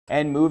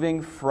And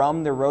moving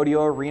from the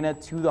rodeo arena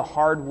to the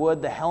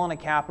hardwood, the Helena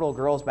Capital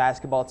girls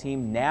basketball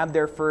team nabbed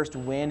their first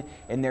win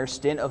in their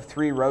stint of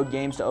 3 road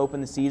games to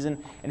open the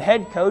season. And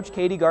head coach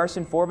Katie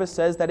Garson-Forbes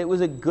says that it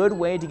was a good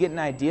way to get an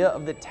idea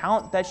of the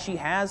talent that she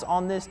has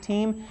on this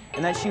team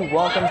and that she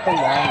welcomes the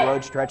long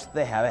road stretch that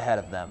they have ahead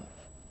of them.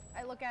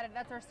 I look at it,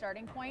 that's our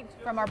starting point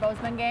from our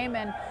Bozeman game,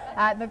 and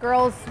the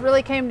girls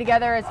really came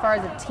together as far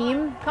as a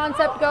team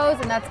concept goes,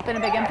 and that's been a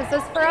big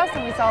emphasis for us,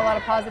 and we saw a lot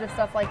of positive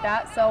stuff like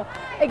that. So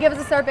it gives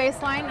us our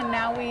baseline, and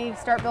now we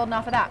start building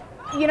off of that.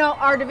 You know,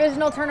 our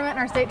divisional tournament and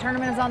our state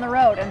tournament is on the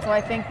road, and so I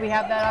think we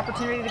have that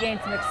opportunity to gain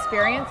some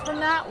experience from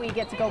that. We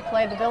get to go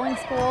play the Billings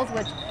schools,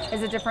 which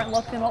is a different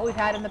look than what we've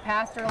had in the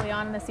past early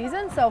on in the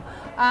season. So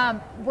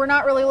we're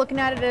not really looking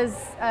at it as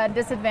a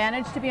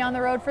disadvantage to be on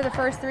the road for the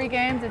first 3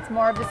 games. It's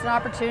more of just an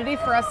opportunity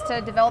for us to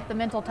develop the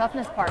mental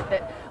toughness part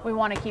that we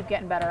want to keep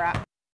getting better at.